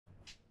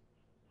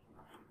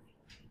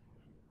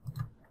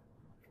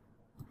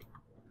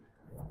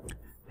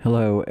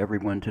Hello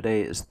everyone,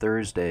 today is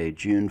Thursday,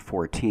 June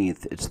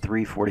 14th. It's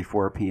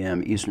 3:44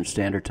 p.m. Eastern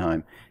Standard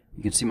Time.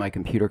 You can see my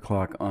computer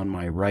clock on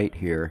my right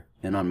here,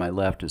 and on my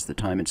left is the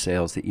time in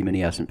sales, the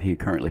E-mini S&P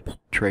currently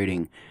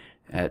trading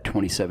at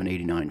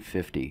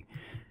 2789.50. It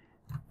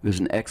was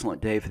an excellent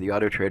day for the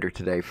Autotrader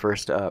today.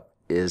 First up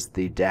is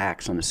the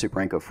DAX on the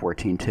Superenco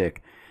 14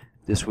 tick.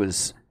 This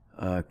was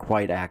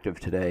quite active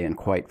today and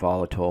quite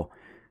volatile.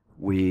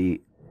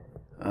 We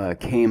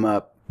came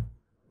up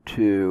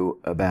to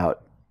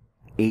about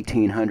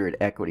 1800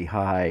 equity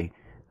high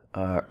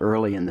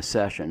early in the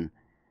session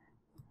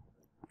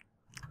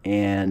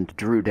and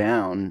drew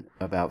down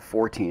about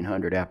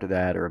 1400 after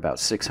that, or about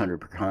 600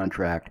 per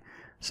contract.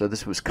 So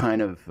this was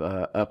kind of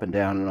up and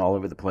down and all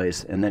over the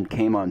place, and then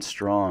came on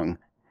strong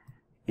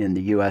in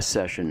the US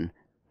session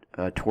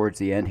towards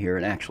the end here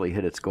and actually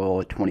hit its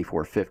goal at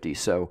 2450.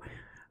 So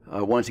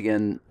once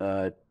again,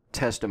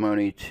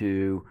 testimony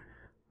to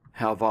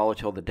how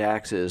volatile the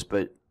DAX is,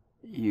 but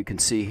you can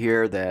see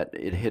here that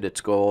it hit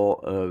its goal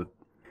of,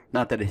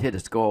 not that it hit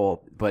its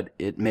goal, but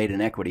it made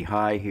an equity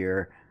high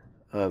here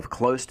of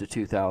close to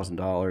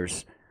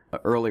 $2,000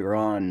 earlier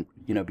on,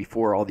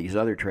 before all these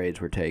other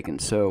trades were taken.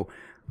 So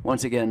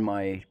once again,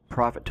 my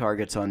profit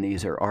targets on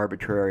these are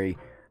arbitrary.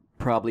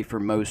 Probably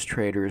for most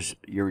traders,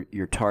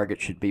 your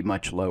target should be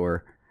much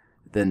lower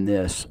than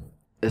this,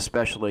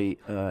 especially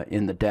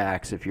in the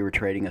DAX if you were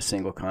trading a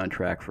single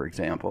contract, for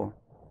example.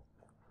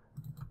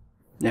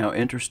 Now,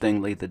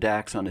 interestingly, the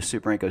DAX on the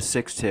Superenco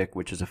 6 tick,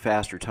 which is a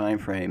faster time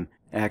frame,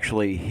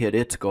 actually hit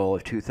its goal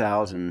of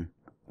 2,000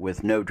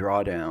 with no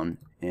drawdown,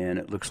 and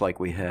it looks like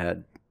we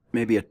had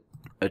maybe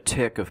a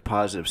tick of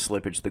positive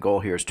slippage. The goal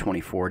here is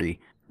 2040.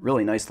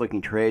 Really nice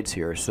looking trades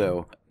here.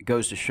 So it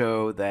goes to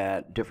show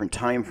that different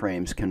time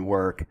frames can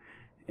work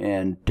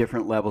and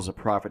different levels of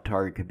profit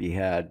target could be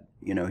had.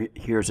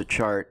 Here's a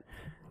chart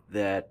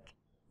that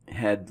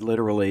had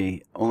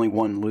literally only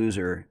one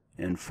loser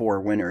and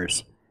 4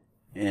 winners,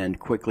 and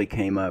quickly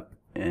came up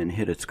and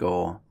hit its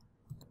goal.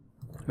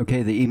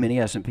 Okay, the E-mini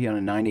S&P on a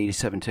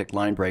 987 tick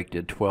line break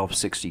did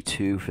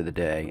 1262 for the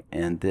day,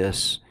 and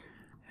this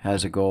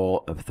has a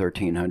goal of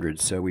 1300,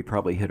 so we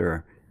probably hit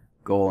our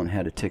goal and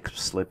had a tick of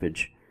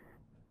slippage.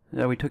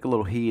 Now we took a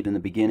little heat in the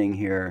beginning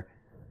here,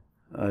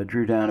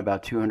 drew down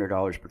about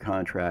 $200 per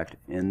contract,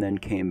 and then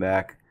came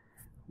back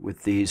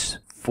with these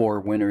 4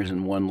 winners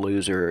and 1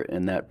 loser,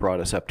 and that brought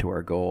us up to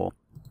our goal.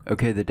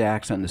 Okay, the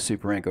DAX on the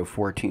Superenco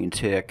 14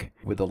 tick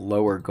with a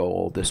lower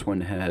goal. This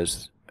one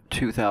has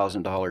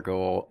 $2,000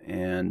 goal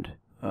and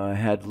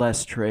had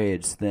less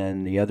trades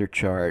than the other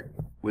chart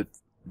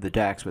with the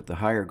DAX with the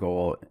higher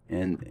goal.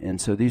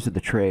 And so these are the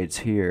trades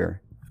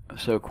here.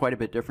 So quite a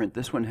bit different.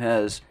 This one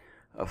has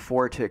a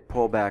 4-tick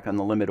pullback on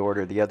the limit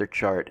order. The other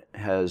chart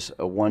has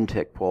a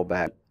 1-tick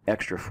pullback.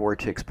 Extra 4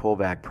 ticks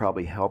pullback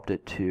probably helped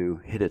it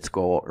to hit its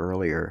goal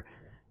earlier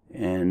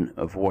and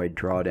avoid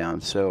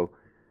drawdown. So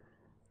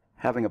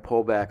having a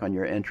pullback on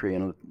your entry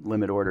in a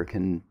limit order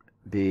can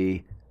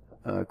be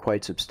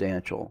quite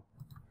substantial.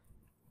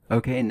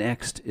 Okay,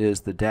 next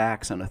is the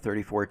DAX on a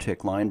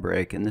 34-tick line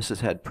break, and this has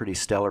had pretty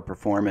stellar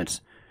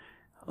performance.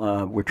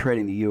 We're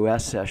trading the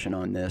US session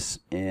on this,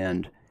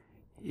 and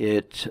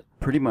it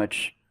pretty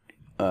much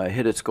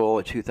hit its goal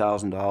at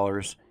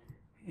 $2,000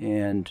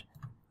 and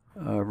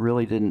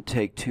really didn't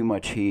take too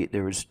much heat.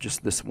 There was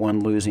just this one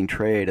losing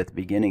trade at the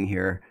beginning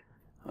here.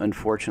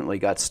 Unfortunately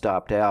got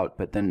stopped out,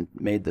 but then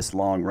made this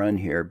long run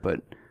here,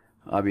 but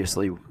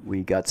obviously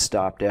we got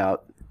stopped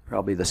out.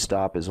 Probably the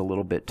stop is a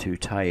little bit too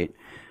tight.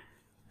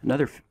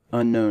 Another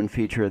unknown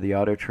feature of the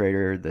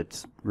Autotrader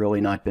that's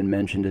really not been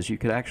mentioned is you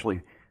could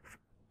actually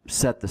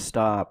set the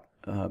stop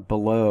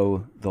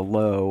below the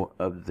low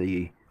of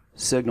the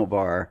signal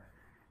bar,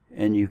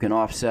 and you can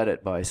offset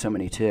it by so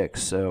many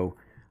ticks. So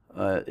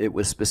it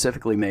was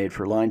specifically made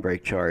for line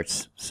break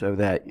charts so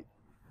that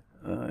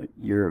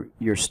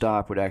your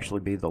stop would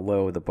actually be the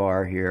low of the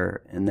bar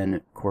here, and then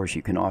of course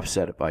you can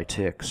offset it by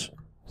ticks.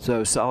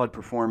 So solid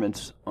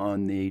performance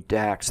on the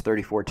DAX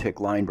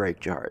 34-tick line break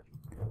chart.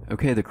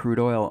 Okay, the crude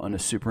oil on a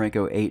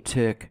Superenco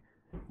 8-tick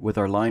with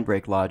our line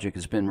break logic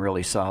has been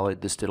really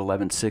solid. This did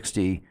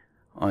 1160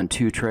 on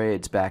 2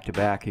 trades back to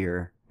back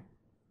here.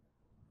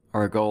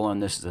 Our goal on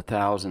this is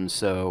 1,000,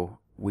 so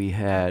we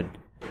had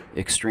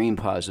extreme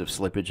positive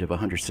slippage of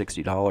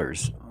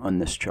 $160 on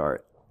this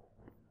chart.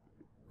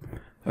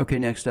 Okay,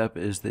 next up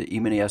is the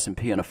E-mini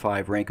S&P on a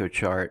 5 Renko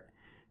chart,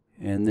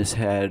 and this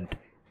had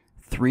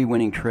 3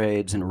 winning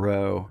trades in a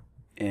row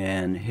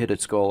and hit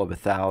its goal of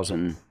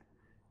 1,000.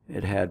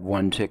 It had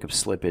 1 tick of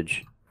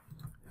slippage.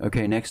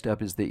 Okay, next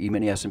up is the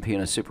E-mini S&P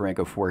on a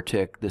Superenco 4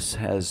 tick. This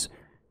has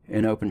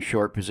an open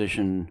short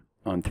position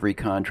on 3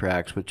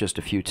 contracts with just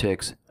a few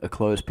ticks, a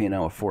closed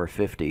P&L of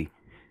 450.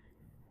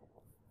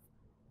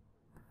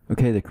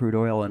 Okay, the crude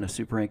oil on a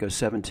Superenco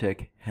 7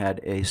 tick had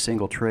a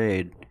single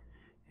trade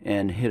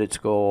and hit its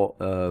goal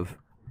of,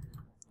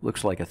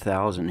 looks like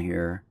 1,000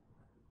 here,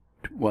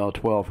 well,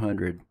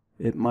 1,200.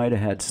 It might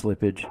have had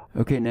slippage.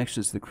 Okay, next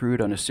is the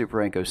crude on a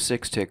Superenco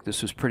 6 tick.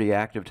 This was pretty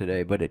active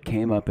today, but it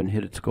came up and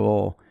hit its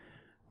goal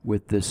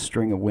with this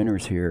string of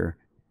winners here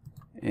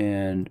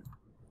and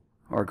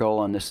our goal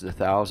on this is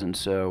 1,000,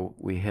 so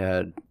we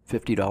had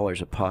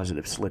 $50 of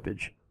positive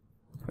slippage.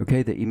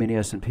 Okay, the E-mini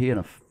S&P on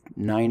a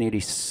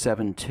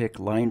 987 tick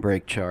line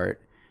break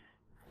chart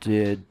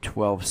did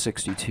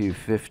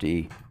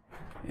 1262.50,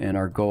 and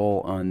our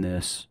goal on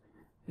this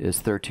is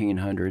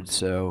 1,300,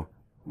 so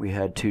we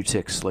had 2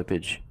 tick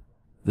slippage.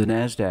 The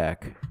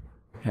NASDAQ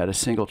had a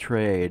single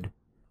trade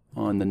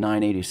on the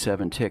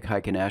 987 tick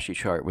Heikin-Ashi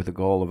chart with a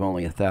goal of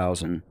only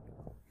 1,000.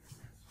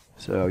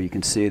 So you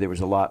can see there was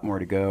a lot more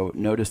to go.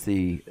 Notice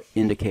the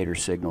indicator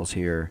signals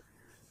here.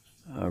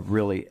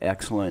 Really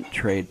excellent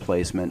trade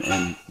placement,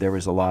 and there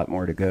was a lot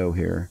more to go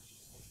here.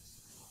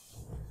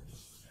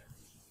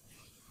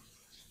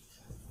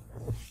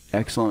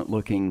 Excellent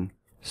looking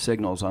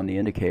signals on the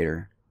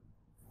indicator.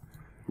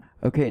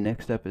 Okay,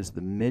 next up is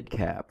the mid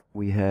cap.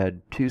 We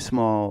had 2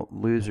 small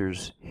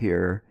losers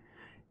here,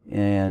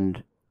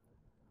 and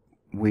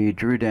we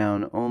drew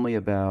down only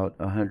about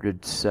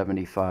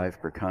 175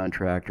 per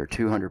contract or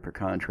 200 per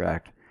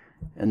contract,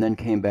 and then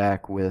came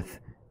back with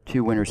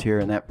 2 winners here,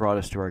 and that brought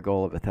us to our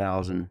goal of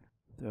 1,000.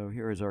 So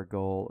here is our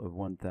goal of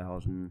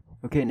 1,000.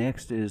 Okay,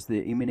 next is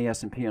the E-mini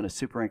S&P on a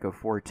Super Renko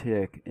 4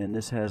 tick, and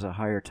this has a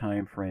higher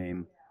time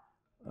frame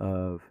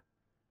of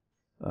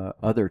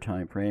other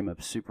time frame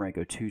of Super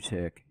Renko 2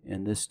 tick,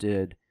 and this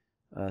did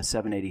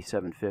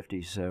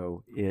 787.50,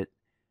 so it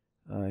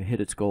hit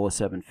its goal of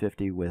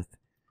 750 with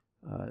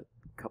a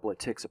couple of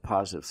ticks of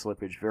positive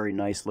slippage. Very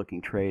nice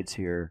looking trades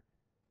here.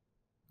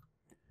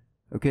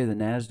 Okay, the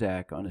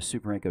NASDAQ on a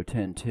Super Renko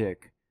 10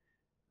 tick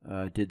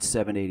did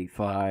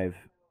 785,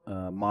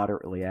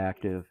 moderately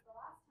active,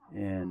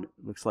 and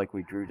looks like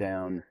we drew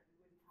down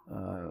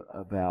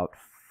about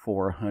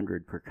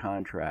 400 per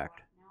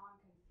contract.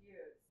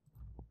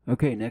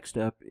 Okay, next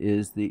up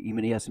is the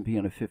E-mini S&P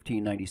on a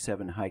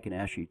 1597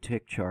 Heikin-Ashi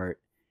tick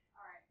chart,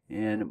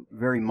 and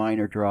very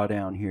minor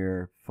drawdown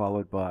here,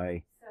 followed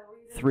by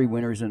 3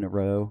 winners in a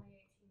row.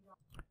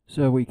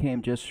 So we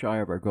came just shy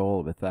of our goal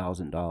of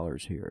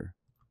 $1,000 here.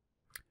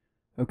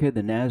 Okay,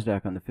 the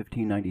NASDAQ on the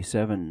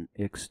 1597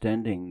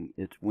 extending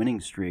its winning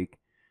streak,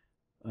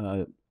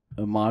 a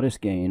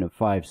modest gain of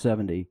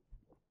 570,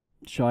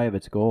 shy of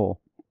its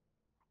goal,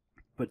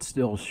 but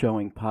still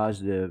showing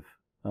positive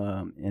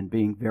and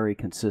being very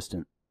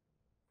consistent.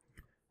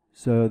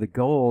 So the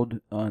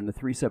gold on the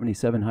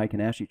 377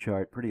 Heikin-Ashi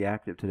chart, pretty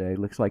active today.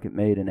 Looks like it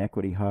made an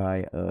equity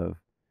high of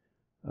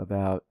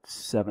about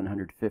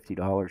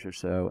 $750 or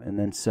so, and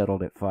then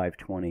settled at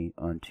 520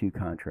 on 2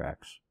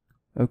 contracts.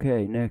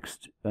 Okay,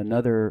 next,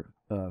 another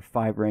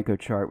 5 Renko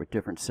chart with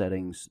different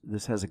settings.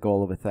 This has a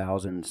goal of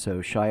 1,000,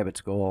 so shy of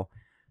its goal,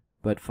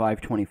 but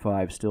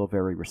 525 still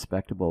very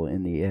respectable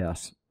in the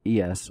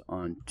ES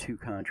on 2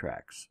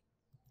 contracts.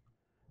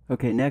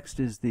 Okay, next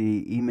is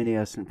the E-mini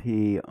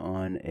S&P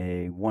on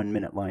a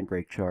 1-minute line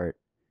break chart,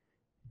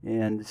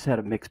 and this had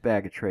a mixed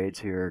bag of trades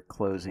here,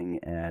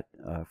 closing at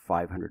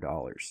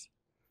 $500.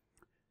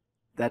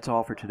 That's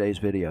all for today's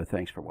video.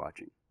 Thanks for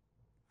watching.